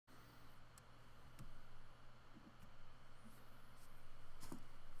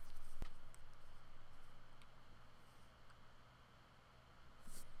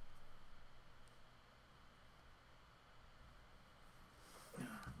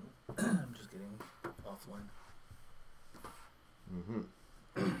offline.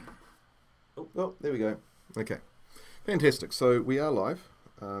 Oh, there we go. Okay, fantastic. So we are live.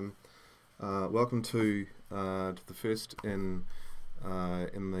 Welcome to the first in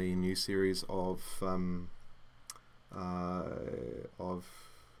the new series of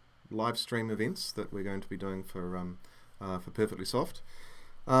live stream events that we're going to be doing for Perfectly Soft.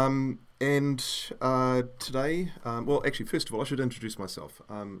 And today, well, actually, first of all, I should introduce myself.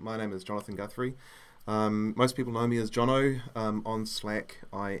 My name is Jonathan Guthrie. Most people know me as Jono. On Slack,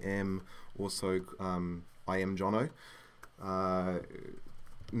 I am also I am Jono.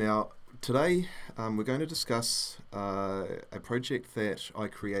 Now, today we're going to discuss a project that I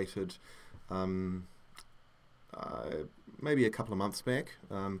created maybe a couple of months back.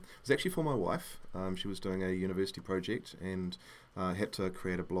 It was actually for my wife. She was doing a university project and had to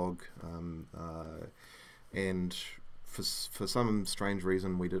create a blog, and for some strange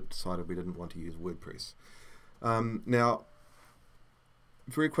reason we decided we didn't want to use WordPress. Now,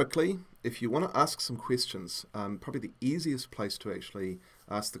 very quickly, if you want to ask some questions, probably the easiest place to actually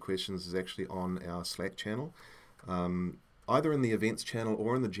ask the questions is actually on our Slack channel, either in the events channel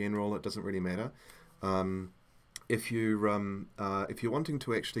or in the general. It doesn't really matter. If you're wanting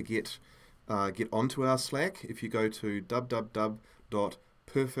to actually get onto our Slack, if you go to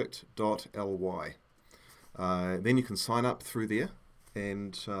www.perfect.ly, then you can sign up through there,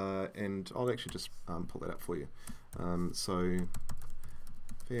 and I'll actually just pull that up for you. So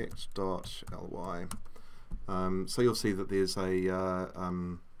perfect.ly. So you'll see that there's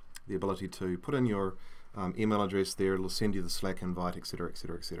the ability to put in your email address there. It'll send you the Slack invite, etc.,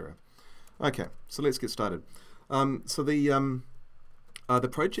 etc., etc. Okay, so let's get started. So the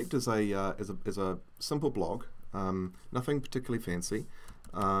project is a simple blog, nothing particularly fancy,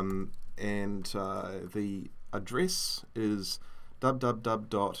 and the address is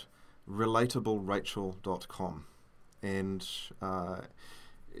www.relatablerachael.com, and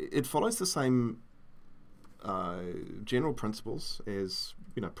it follows the same general principles as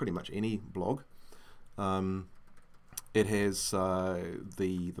pretty much any blog. It has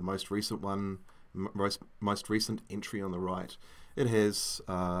the most recent one, most recent entry on the right. It has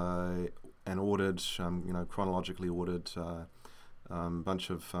an ordered, chronologically ordered bunch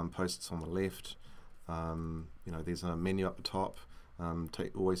of posts on the left. There's a menu up the top.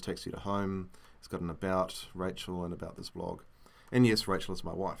 Always takes you to home. It's got an about Rachel and about this blog. And yes, Rachel is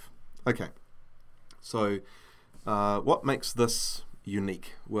my wife. Okay. So what makes this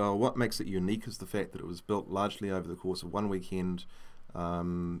unique? Well, what makes it unique is the fact that it was built largely over the course of one weekend,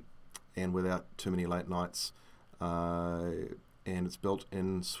 and without too many late nights, and it's built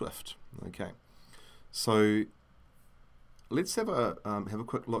in Swift. Okay, so let's have a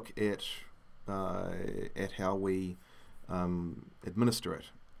quick look at how we administer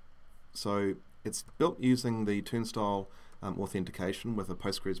it. So it's built using the turnstile authentication with a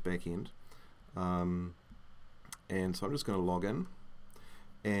Postgres backend, and so I'm just going to log in,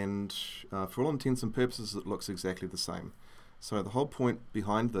 and for all intents and purposes it looks exactly the same. So the whole point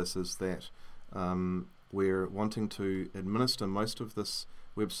behind this is that we're wanting to administer most of this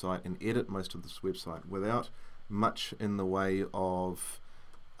website and edit most of this website without much in the way of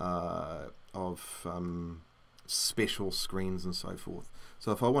special screens and so forth.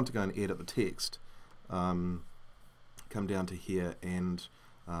 So if I want to go and edit the text, come down to here, and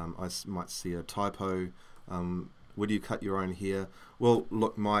I might see a typo. Would you cut your own hair? Well,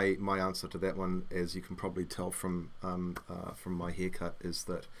 look, my answer to that one, as you can probably tell from my haircut, is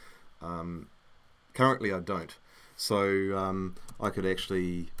that currently I don't. So I could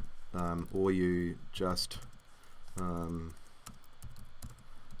actually, or you just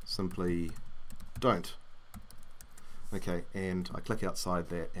simply don't. Okay, and I click outside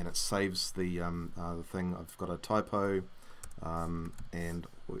that, and it saves the thing. I've got a typo, and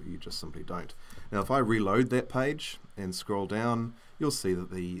you just simply don't. Now, if I reload that page and scroll down, you'll see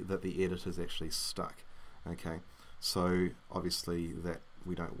that the edit is actually stuck. Okay, so obviously that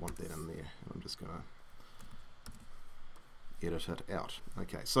we don't want that in there. I'm just going to edit it out.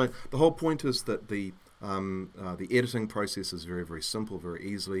 Okay, so the whole point is that the editing process is very, very simple, very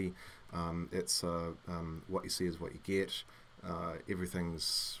easily. It's what you see is what you get.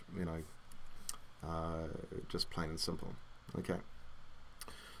 Everything's just plain and simple. Okay,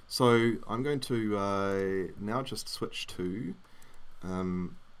 so I'm going to now just switch to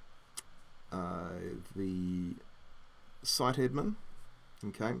the site admin.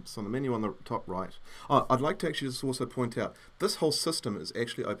 Okay, so on the menu on the top right, I'd like to actually just also point out this whole system is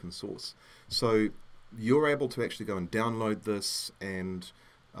actually open source. So you're able to actually go and download this, and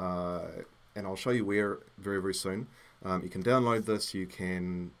I'll show you where very, very soon. You can download this. You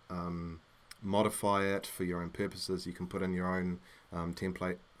can modify it for your own purposes. You can put in your own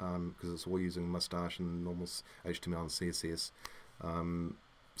template because it's all using Mustache and normal HTML and CSS.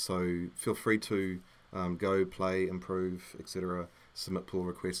 So feel free to go, play, improve, etc. Submit pull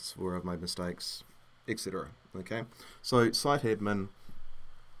requests where I've made mistakes, etc. Okay, so site admin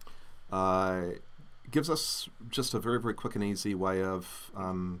gives us just a very, very quick and easy way of...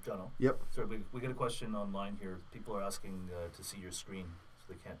 Jono. Yep. Sorry, we get a question online here. People are asking to see your screen, so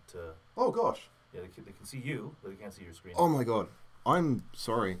they can't... oh, gosh. Yeah, they can see you, but they can't see your screen. Oh, my God. I'm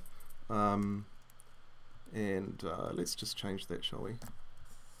sorry. And let's just change that, shall we?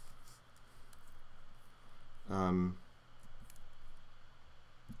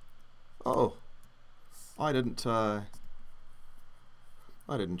 Oh, I didn't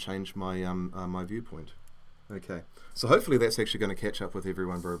change my my viewpoint. Okay, so hopefully that's actually going to catch up with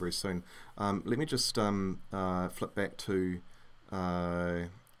everyone very, very soon. Let me just flip back to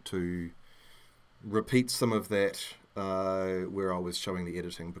repeat some of that where I was showing the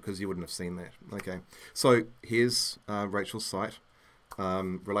editing, because you wouldn't have seen that. Okay, so here's Rachel's site,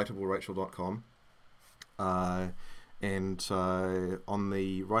 relatablerachael.com. And on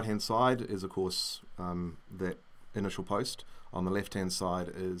the right hand side is, of course, that initial post. On the left hand side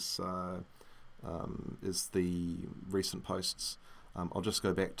is the recent posts. I'll just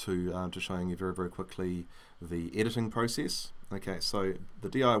go back to showing you very, very quickly the editing process. Okay, so the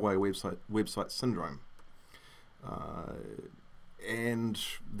DIY website syndrome. And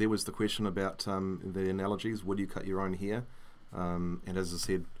there was the question about the analogies. Would you cut your own hair? And as I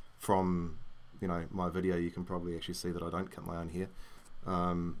said, from my video, you can probably actually see that I don't cut my own hair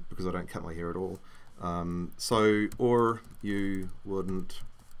because I don't cut my hair at all. Or you wouldn't.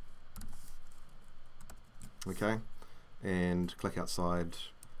 Okay, and click outside.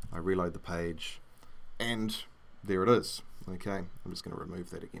 I reload the page, and there it is. Okay, I'm just going to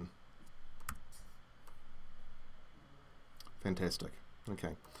remove that again. Fantastic.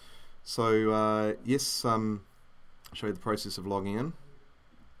 Okay, so yes, I'll show you the process of logging in.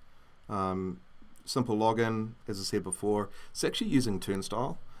 Simple login, as I said before. It's actually using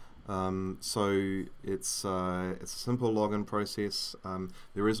Turnstile. So it's a simple login process.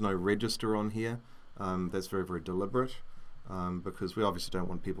 There is no register on here. That's very, very deliberate because we obviously don't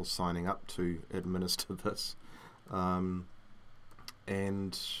want people signing up to administer this. And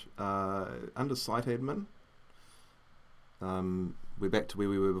under site admin, we're back to where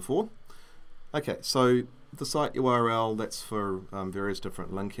we were before. Okay, so the site URL, that's for various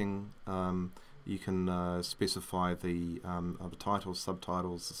different linking. You can specify the titles,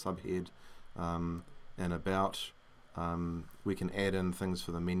 subtitles, the subhead, and about. We can add in things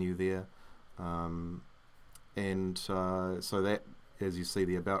for the menu there. So that, as you see,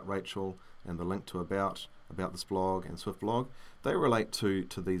 the About Rachel and the link to About this blog and Swift blog, they relate to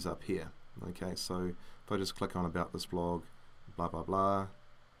these up here. Okay, so if I just click on About this blog, blah, blah, blah,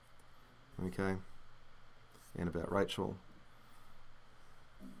 okay, and About Rachel.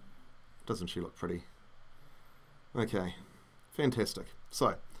 Doesn't she look pretty? Okay, fantastic.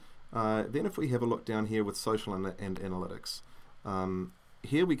 So then if we have a look down here with social and analytics,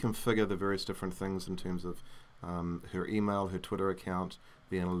 here we configure the various different things in terms of her email, her Twitter account,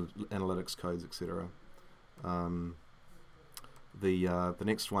 the analytics codes, etc. The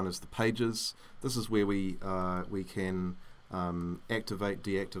next one is the pages. This is where we can activate,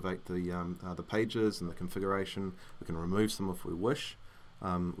 deactivate the pages and the configuration. We can remove some if we wish.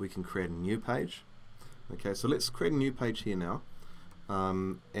 We can create a new page. Okay, so let's create a new page here now,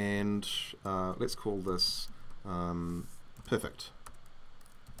 and let's call this perfect.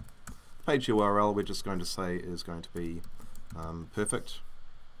 Page URL we're just going to say is going to be perfect.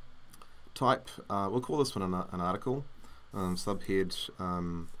 Type, we'll call this one an article. Subhead,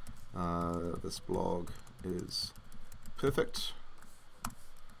 this blog is perfect.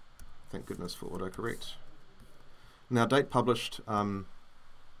 Thank goodness for autocorrect. Now, date published, I'm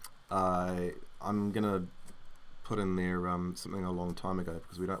going to put in there something a long time ago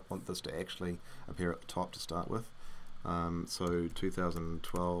because we don't want this to actually appear at the top to start with. So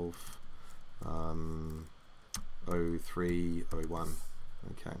 2012, 03, 01.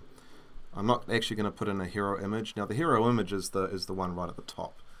 Okay. I'm not actually going to put in a hero image. Now, the hero image is the one right at the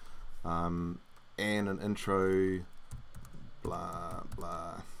top. And an intro, blah,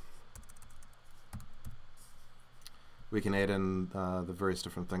 blah. We can add in the various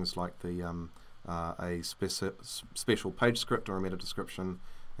different things like the a special page script or a meta description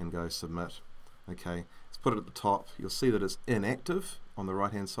and go submit. Okay, let's put it at the top. You'll see that it's inactive on the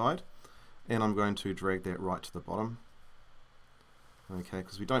right hand side, and I'm going to drag that right to the bottom. Okay,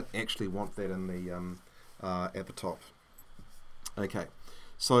 because we don't actually want that in the at the top. Okay,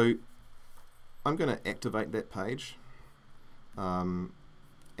 so I'm going to activate that page, and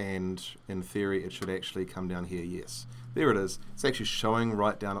in theory it should actually come down here. Yes, there it is. It's actually showing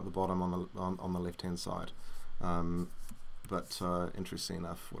right down at the bottom on the left hand side. But interesting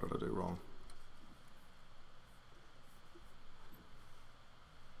enough, what did I do wrong?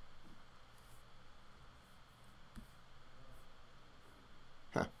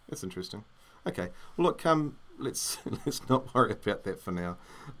 Huh, that's interesting. Okay, well, look, let's not worry about that for now.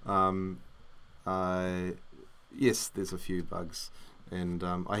 Yes, there's a few bugs, and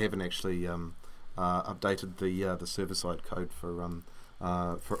I haven't actually updated the server-side code for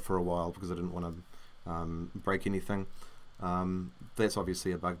a while because I didn't want to break anything. That's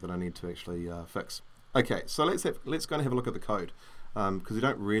obviously a bug that I need to actually fix. Okay, so let's go and have a look at the code, because you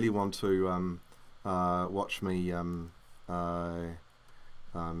don't really want to watch me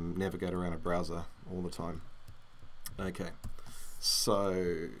navigate around a browser all the time. Okay,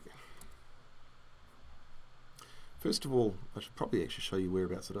 so first of all, I should probably actually show you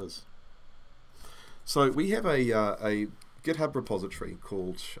whereabouts it is. So we have a GitHub repository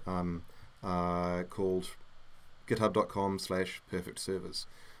called github.com/perfectservers.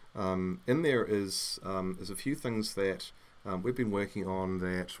 In there is a few things that we've been working on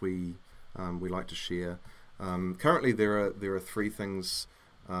that we like to share. Currently, there are 3 things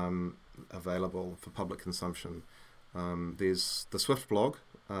available for public consumption. There's the Swift blog.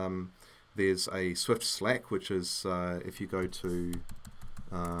 There's a Swift Slack, which is if you go to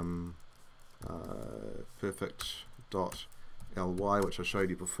perfect.ly, which I showed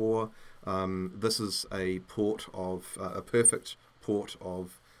you before. This is a port of a perfect port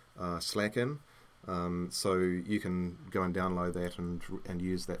of Slack in, so you can go and download that and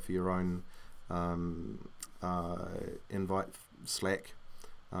use that for your own invite Slack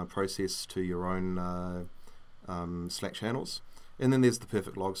process to your own Slack channels. And then there's the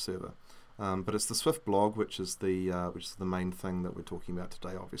Perfect Log server, but it's the Swift blog which is the main thing that we're talking about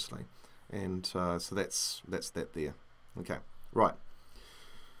today, obviously. And so that's that there. Okay, right.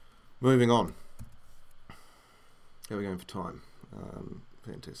 Moving on. How are we going for time?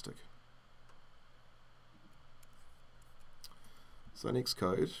 Fantastic. So next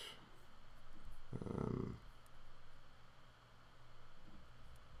code.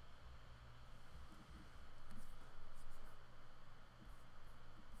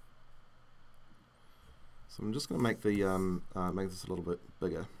 So I'm just going to make the make this a little bit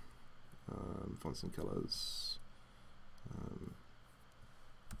bigger. Fonts and colors.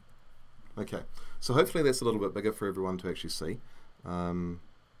 Okay, so hopefully that's a little bit bigger for everyone to actually see out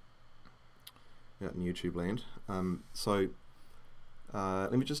in YouTube land.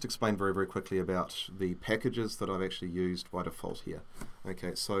 Let me just explain very, very quickly about the packages that I've actually used by default here.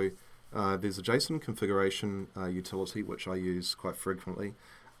 Okay, so there's a JSON configuration utility which I use quite frequently,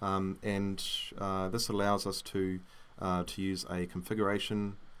 and this allows us to use a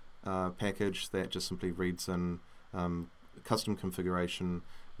configuration package that just simply reads in custom configuration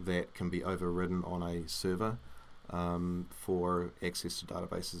that can be overridden on a server for access to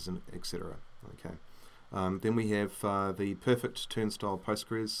databases and etc. Okay. Then we have the perfect turnstile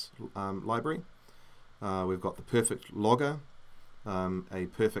Postgres library. We've got the perfect logger, a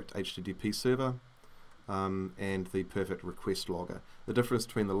perfect HTTP server, and the perfect request logger. The difference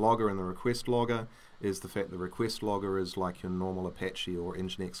between the logger and the request logger is the fact the request logger is like your normal Apache or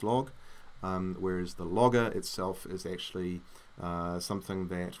Nginx log, whereas the logger itself is actually something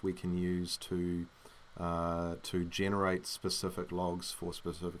that we can use to generate specific logs for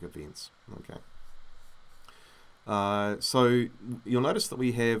specific events. Okay. So you'll notice that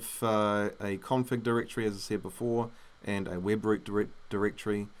we have a config directory, as I said before, and a web root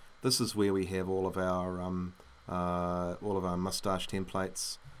directory. This is where we have all of our mustache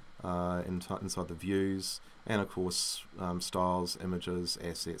templates inside the views, and of course styles, images,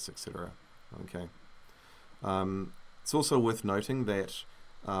 assets, etc. Okay. It's also worth noting that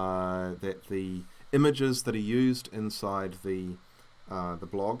that the images that are used inside the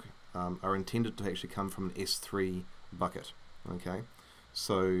blog are intended to actually come from an S3 bucket. Okay,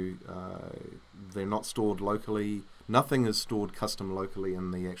 so they're not stored locally. Nothing is stored custom locally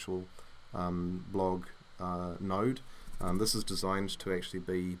in the actual blog node. This is designed to actually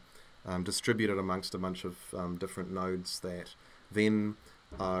be distributed amongst a bunch of different nodes that then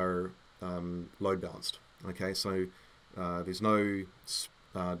are load balanced. Okay, so there's no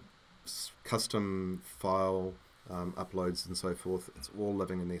custom file uploads and so forth. It's all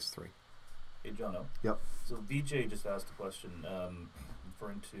living in S3. Hey, Jono. Yep. So VJ just asked a question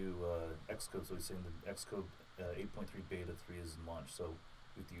referring to Xcode. So he's saying that Xcode 8.3 beta 3 is in launch, so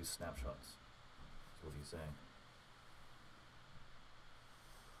we have to use snapshots. So what are you saying?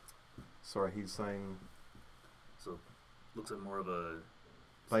 Sorry, he's saying So looks like more of a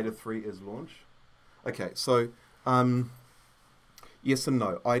beta 3 is launch. Okay, so yes and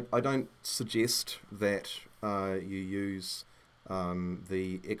no. I don't suggest that you use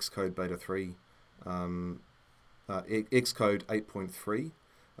the Xcode beta 3, Xcode 8.3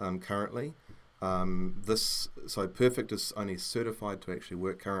 currently. So Perfect is only certified to actually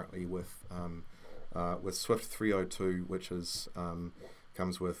work currently with Swift 302, which is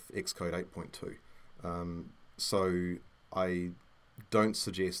comes with Xcode 8.2. So I don't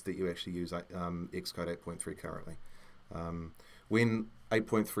suggest that you actually use Xcode 8.3 currently. When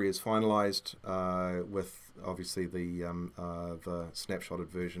 8.3 is finalized with obviously the snapshotted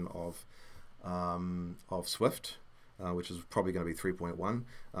version of Swift, which is probably going to be 3.1,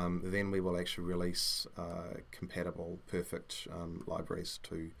 then we will actually release compatible Perfect libraries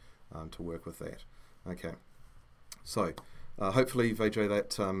to work with that. Okay, so hopefully, Vijay,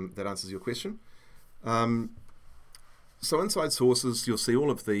 that answers your question. So inside sources, you'll see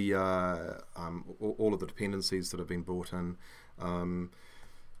all of the dependencies that have been brought in.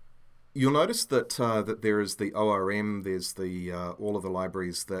 You'll notice that that there is the ORM. There's the all of the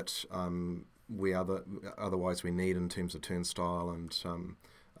libraries that otherwise we need in terms of Turnstile and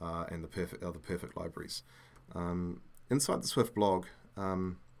the other perfect libraries. Inside the Swift blog,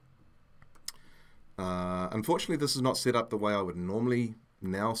 unfortunately, this is not set up the way I would normally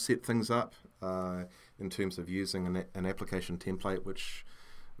now set things up in terms of using an application template, which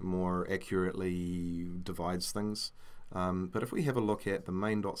more accurately divides things. But if we have a look at the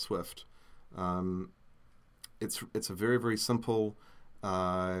main.swift, it's a very, very simple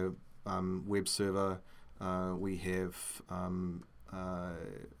web server. We have a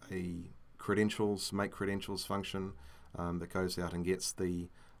make credentials function that goes out and gets the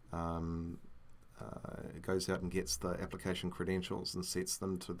application credentials and sets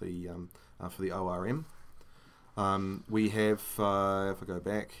them to the for the ORM. We have, if I go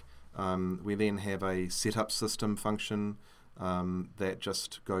back, we then have a setup system function that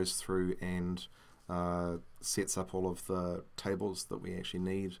just goes through and sets up all of the tables that we actually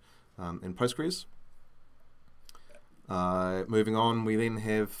need in Postgres. Moving on, we then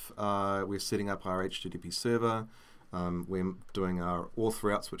have, we're setting up our HTTP server. We're doing our auth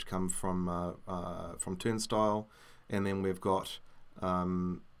routes, which come from Turnstile, and then we've got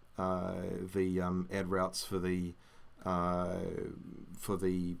the add routes for the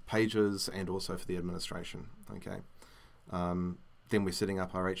pages and also for the administration. Okay. Then we're setting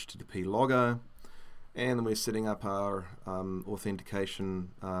up our HTTP logger, and then we're setting up our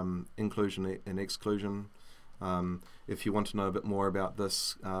authentication inclusion and exclusion. If you want to know a bit more about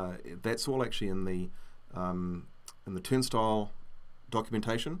this, that's all actually in the Turnstile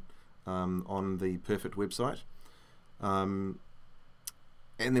documentation on the Perfect website. And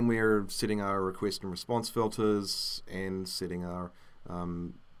then we're setting our request and response filters and setting our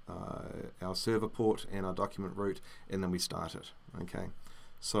server port and our document route, and then we start it. Okay,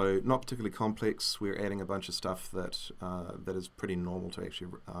 so not particularly complex. We're adding a bunch of stuff that that is pretty normal to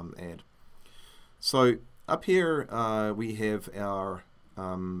actually add. So up here we have our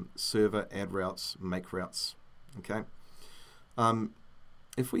server add routes, make routes. Okay,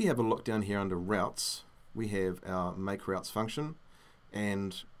 if we have a look down here under routes, we have our make routes function,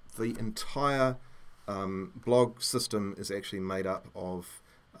 and the entire blog system is actually made up of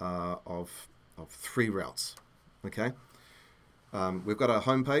 3 routes. Okay, we've got our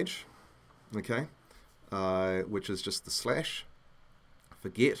home page, okay, which is just the slash for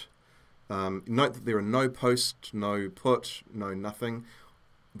get. Note that there are no post, no put, no nothing.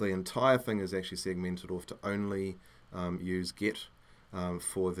 The entire thing is actually segmented off to only use get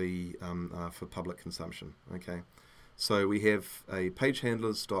for public consumption. Okay, so we have a page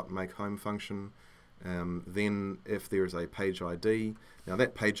handlers.make home function. Then if there is a page ID, now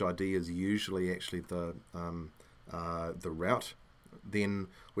that page ID is usually actually the route. Then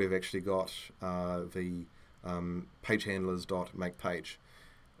we've actually got the page handlers.make page.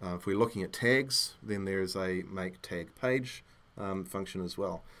 If we're looking at tags, then there's a make tag page function as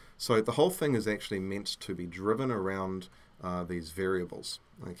well. So the whole thing is actually meant to be driven around these variables.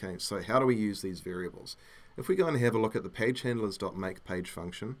 Okay, so how do we use these variables? If we go and have a look at the page handlers.make page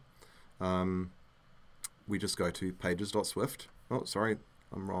function, we just go to pages.swift. Oh, sorry,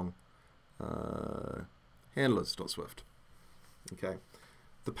 I'm wrong. Handlers.swift. Okay,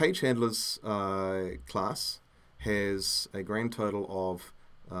 the page handlers class has a grand total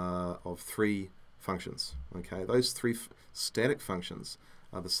of 3 functions. Okay, those 3 static functions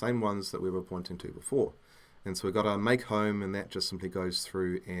are the same ones that we were pointing to before. And so we've got our make home, and that just simply goes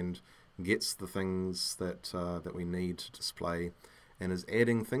through and gets the things that that we need to display. and is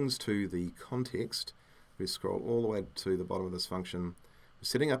adding things to the context. We scroll all the way to the bottom of this function. We're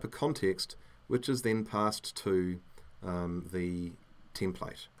setting up a context which is then passed to the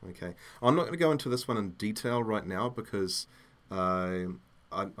template. Okay, I'm not going to go into this one in detail right now because I'm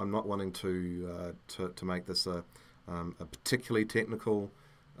not wanting to make this a particularly technical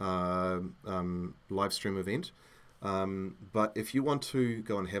live stream event. But if you want to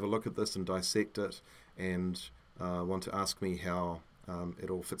go and have a look at this and dissect it and want to ask me how it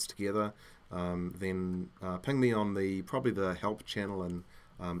all fits together, then ping me on probably the help channel in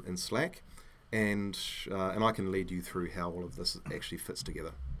Slack, and I can lead you through how all of this actually fits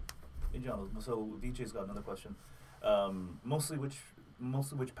together. Hey John, so VJ's got another question. Mostly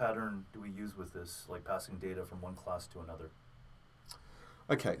which pattern do we use with this, like passing data from one class to another?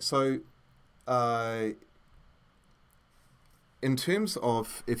 Okay, so in terms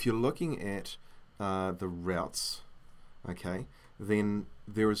of if you're looking at the routes, okay, then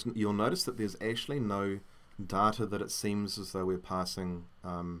you'll notice that there's actually no data that it seems as though we're passing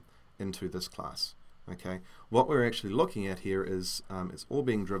into this class. Okay, what we're actually looking at here is it's all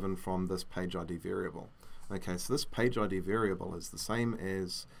being driven from this page ID variable. Okay, so this page ID variable is the same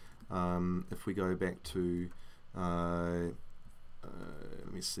as if we go back to let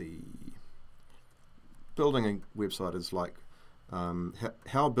me see, building a website is like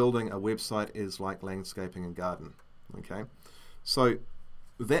how building a website is like landscaping a garden. Okay, so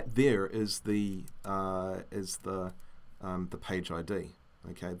that there is the page ID.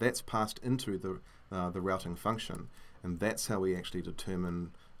 Okay, that's passed into the routing function, and that's how we actually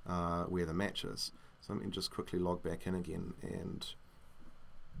determine where the match is. So let me just quickly log back in again, and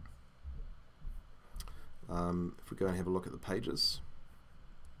if we go and have a look at the pages.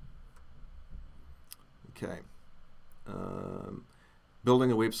 Okay,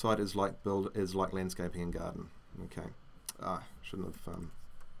 building a website is like landscaping and garden. Okay, shouldn't have.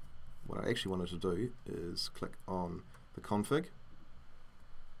 What I actually wanted to do is click on the config.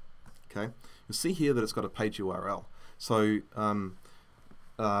 Okay, you'll see here that it's got a page URL. So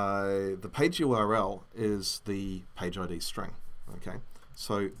the page URL is the page ID string. Okay,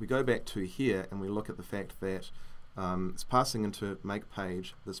 so we go back to here and we look at the fact that it's passing into make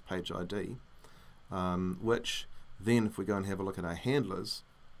page this page ID, which then if we go and have a look at our handlers,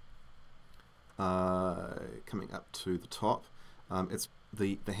 coming up to the top, it's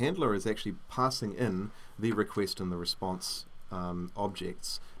the handler is actually passing in the request and the response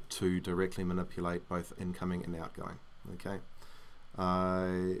objects to directly manipulate both incoming and outgoing. Okay,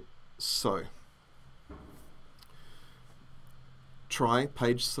 so try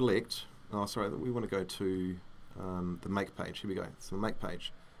page select. Oh, sorry, we want to go to the make page. Here we go. So the make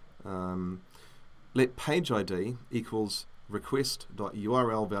page. Let page ID equals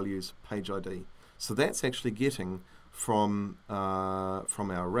request.url values page ID. So that's actually getting from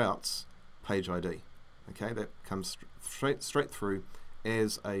our routes page ID. Okay, that comes straight through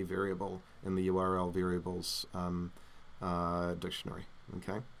as a variable in the URL variables dictionary.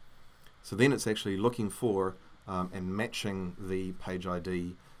 Okay, so then it's actually looking for and matching the page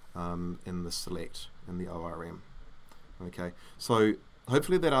ID in the select in the ORM. Okay, so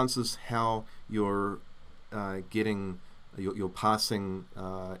hopefully that answers how you're you're passing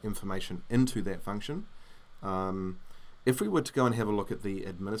information into that function. If we were to go and have a look at the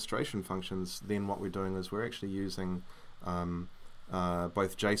administration functions, then what we're doing is we're actually using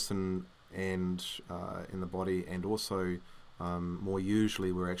both JSON and in the body, and also more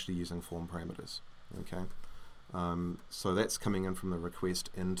usually we're actually using form parameters. Okay, so that's coming in from the request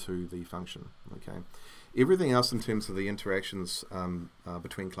into the function. Okay, everything else in terms of the interactions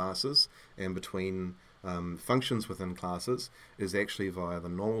between classes and between functions within classes is actually via the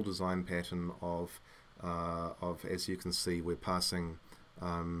normal design pattern of as you can see, we're passing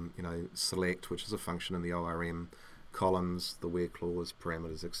select, which is a function in the ORM, columns, the where clause,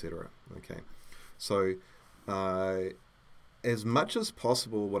 parameters, etc. Okay, so as much as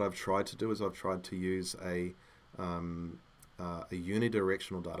possible, what I've tried to do is I've tried to use a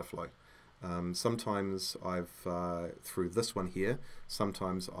unidirectional data flow. Sometimes I've through this one here,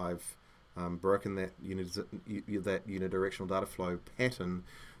 sometimes I've broken that unidirectional data flow pattern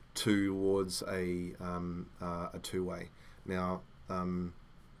towards a two-way. Now,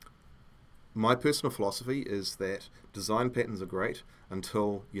 my personal philosophy is that design patterns are great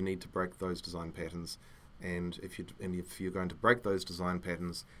until you need to break those design patterns, and if you're going to break those design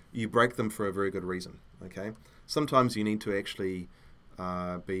patterns, you break them for a very good reason. Okay, sometimes you need to actually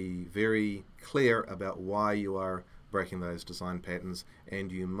be very clear about why you are breaking those design patterns,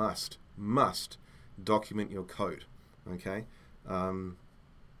 and you must document your code. Okay,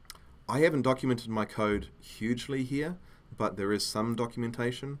 I haven't documented my code hugely here, but there is some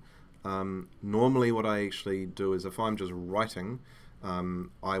documentation. Normally what I actually do is if I'm just writing,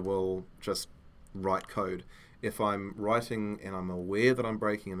 I will just write code. If I'm writing and I'm aware that I'm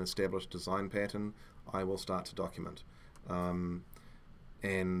breaking an established design pattern, I will start to document.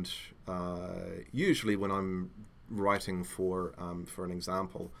 Usually when I'm writing for an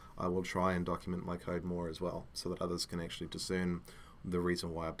example, I will try and document my code more as well, so that others can actually discern the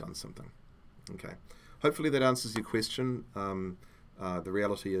reason why I've done something. Okay, hopefully that answers your question. The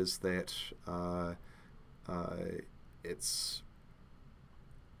reality is that it's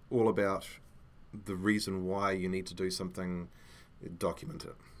all about the reason why you need to do something, document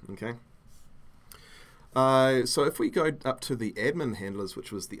it. Okay. So if we go up to the admin handlers,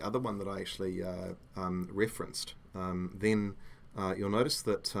 which was the other one that I actually referenced, then you'll notice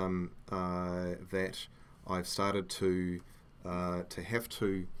that that I've started to have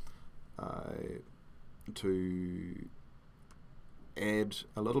to add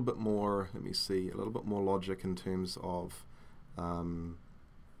a little bit more. Let me see, a little bit more logic in terms of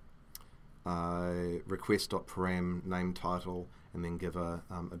request.param name title, and then give a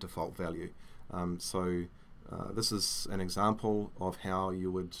default value. This is an example of how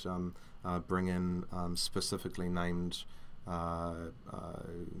you would bring in specifically named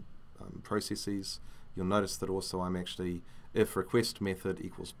processes. You'll notice that also I'm actually, if request method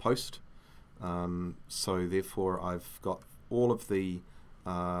equals post, so therefore I've got all of the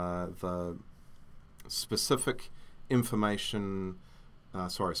specific information,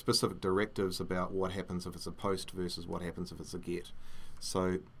 specific directives about what happens if it's a post versus what happens if it's a get.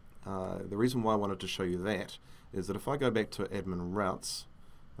 So the reason why I wanted to show you that is that if I go back to admin routes,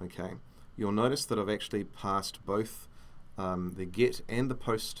 okay, you'll notice that I've actually passed both the get and the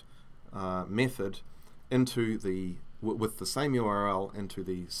post method into with the same URL into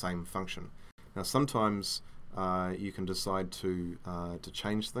the same function. Now sometimes you can decide to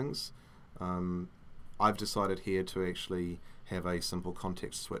change things. I've decided here to actually have a simple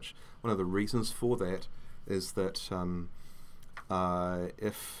context switch. One of the reasons for that is that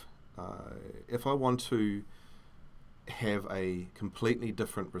if I want to have a completely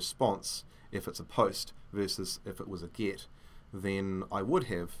different response if it's a post versus if it was a get, then I would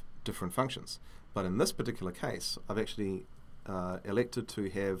have different functions. But in this particular case, I've actually elected to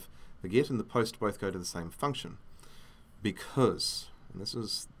have the get and the post both go to the same function because, and this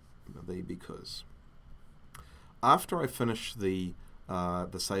is the because, after I finish the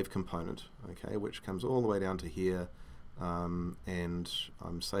save component, okay, which comes all the way down to here, and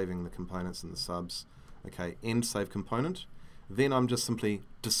I'm saving the components and the subs, okay, end save component, then I'm just simply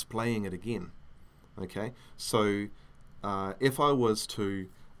displaying it again. Okay, so if I was to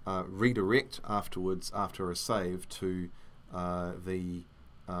redirect afterwards after a save to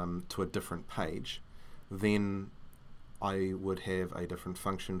to a different page, then I would have a different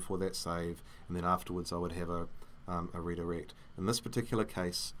function for that save, and then afterwards I would have a redirect. In this particular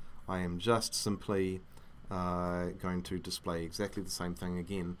case, I am just simply going to display exactly the same thing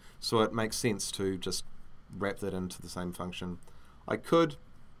again, so it makes sense to just wrap that into the same function. I could,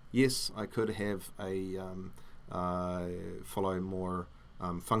 yes, I could have a follow more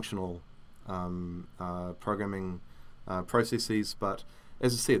functional programming processes, but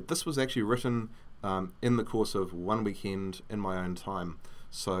as I said, this was actually written in the course of one weekend in my own time,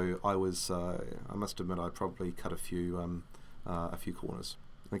 so I was I must admit I probably cut a few corners.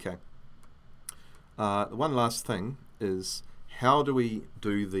 Okay. The one last thing is, how do we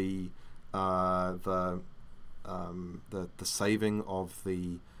do the saving of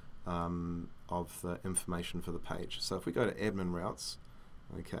the information for the page? So if we go to admin routes,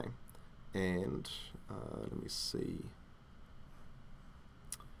 okay, and let me see,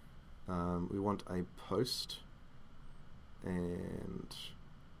 we want a post, and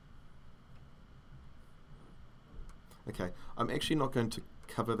okay, I'm actually not going to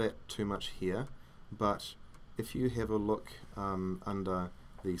cover that too much here, but if you have a look under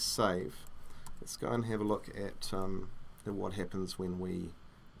the save, let's go and have a look at what happens when we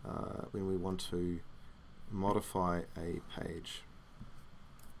want to modify a page.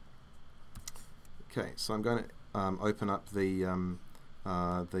 Okay, so I'm going to open up the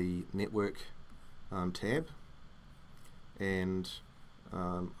network tab, and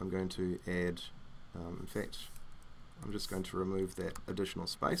I'm going to add, in fact, I'm just going to remove that additional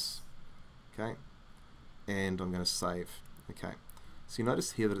space, okay, and I'm going to save. Okay, so you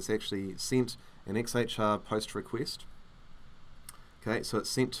notice here that it's actually sent an XHR post request. Okay, so it's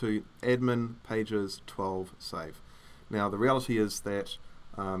sent to admin pages 12 save. Now the reality is that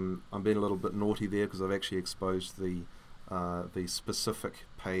I'm being a little bit naughty there because I've actually exposed the specific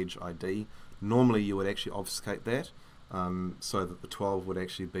page ID. Normally you would actually obfuscate that, so that the 12 would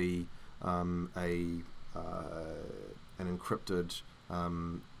actually be an encrypted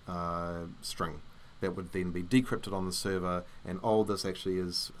string that would then be decrypted on the server, and this actually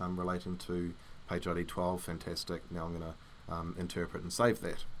is relating to page ID 12. Fantastic. Now I'm going to interpret and save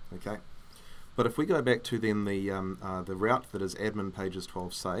that. Okay. But if we go back to then the route that is admin pages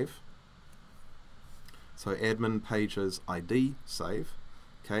 12 save, so admin pages ID save,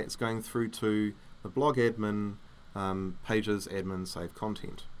 okay, it's going through to the blog admin pages admin save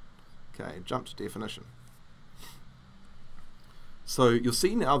content. Okay, jump to definition. So you'll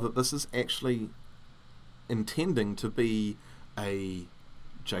see now that this is actually intending to be a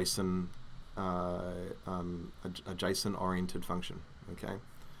JSON a JSON oriented function. Okay,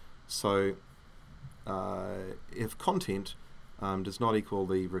 so if content does not equal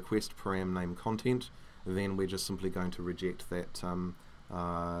the request param name content, then we're just simply going to reject that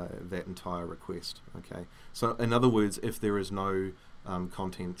that entire request. Okay, so in other words, if there is no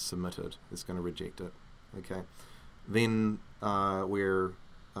content submitted, it's going to reject it. Okay, then we're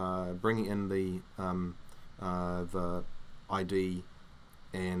bringing in the ID,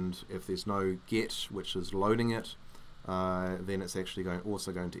 and if there's no get, which is loading it, then it's actually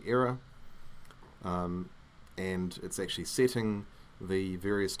also going to error, and it's actually setting the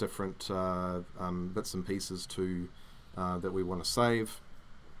various different bits and pieces to that we want to save,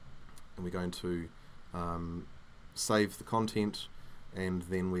 and we're going to save the content, and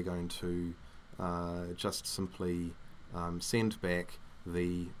then we're going to just simply send back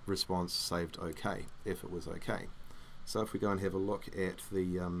the response saved OK if it was OK. So if we go and have a look at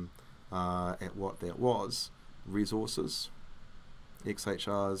the at what that was, resources,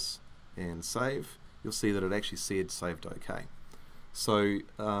 XHRs, and save, you'll see that it actually said saved OK. So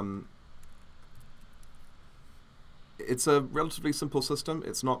it's a relatively simple system.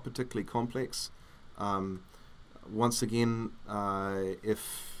 It's not particularly complex. Once again,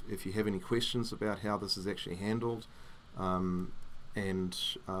 if you have any questions about how this is actually handled, and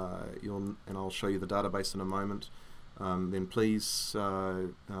I'll show you the database in a moment, then please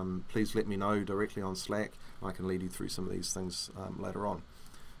let me know directly on Slack. I can lead you through some of these things later on.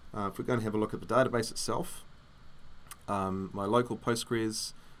 If we're going to have a look at the database itself, my local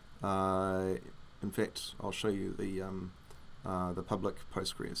Postgres, in fact, I'll show you the public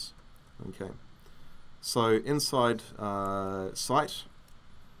Postgres. Okay, so inside site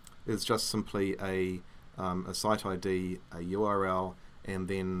is just simply a site ID, a URL, and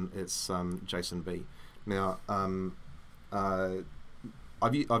then it's JSONB. Now, I've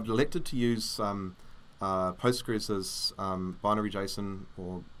elected to use Postgres' binary JSON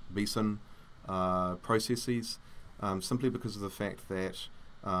or BSON processes simply because of the fact that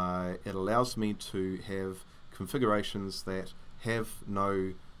it allows me to have configurations that have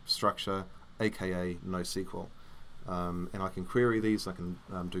no structure, aka no SQL. And I can query these, I can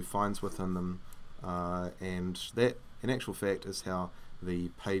do finds within them, and that in actual fact is how the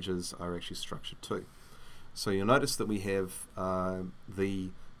pages are actually structured too. So you'll notice that we have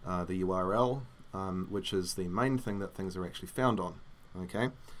the URL, which is the main thing that things are actually found on. Okay,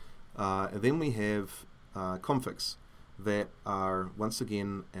 and then we have configs that are once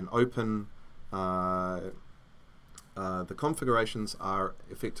again an open. The configurations are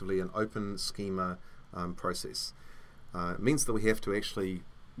effectively an open schema process. It means that we have to actually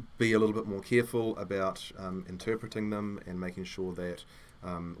be a little bit more careful about interpreting them and making sure that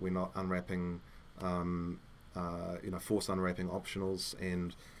we're not unwrapping, force unwrapping optionals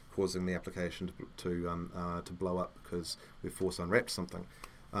and causing the application to blow up because we've force unwrapped something.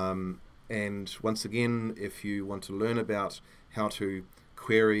 And once again, if you want to learn about how to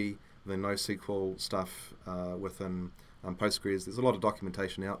query the NoSQL stuff within Postgres, there's a lot of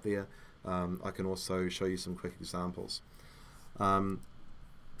documentation out there. I can also show you some quick examples.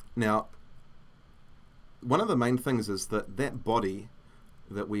 Now, one of the main things is that that body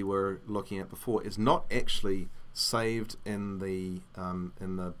that we were looking at before is not actually saved in the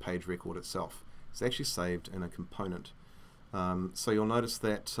page record itself. It's actually saved in a component. So you'll notice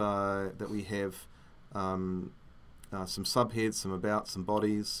that that we have some subheads, some about, some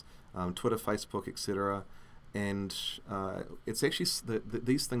bodies, Twitter, Facebook, etc. And it's actually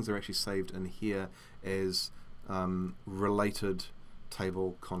these things are actually saved in here as related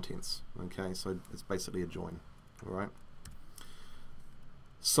table contents. Okay, so it's basically a join. All right.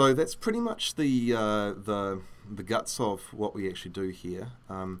 So that's pretty much the guts of what we actually do here.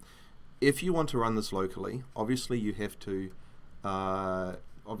 If you want to run this locally, obviously you have to have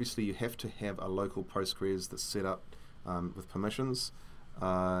a local Postgres that's set up with permissions.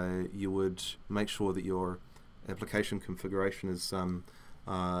 You would make sure that your application configuration is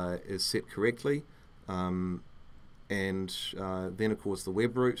set correctly, and then of course the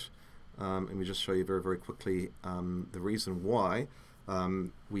web root, and we just show you very, very quickly the reason why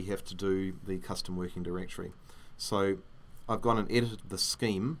we have to do the custom working directory. So I've gone and edited the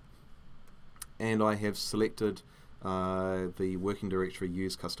scheme, and I have selected the working directory,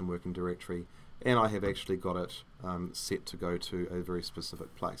 use custom working directory, and I have actually got it set to go to a very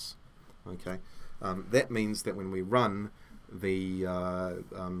specific place. Okay, that means that when we run the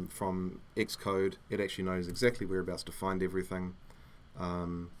from Xcode, it actually knows exactly whereabouts to find everything,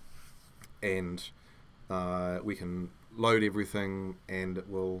 and we can load everything, and it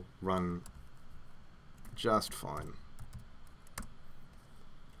will run just fine,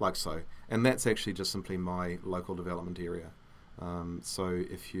 like so. And that's actually just simply my local development area. So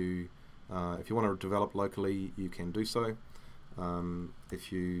if you want to develop locally, you can do so.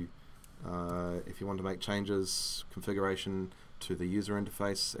 If you want to make changes, configuration to the user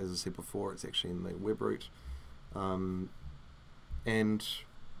interface, as I said before, it's actually in the web root. And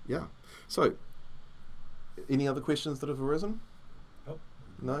yeah, so any other questions that have arisen? Nope.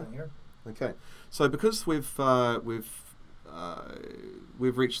 No. Here. Okay. So because we've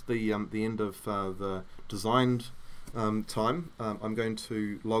reached the end of the designed time, I'm going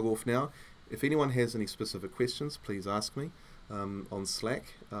to log off now. If anyone has any specific questions, please ask me on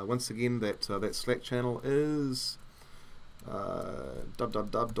Slack. Once again, that Slack channel is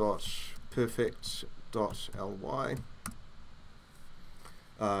www.perfect.ly.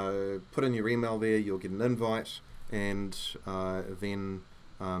 Put in your email there, you'll get an invite, and then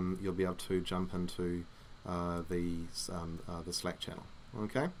you'll be able to jump into the Slack channel.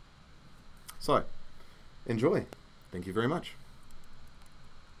 Okay? So, enjoy. Thank you very much.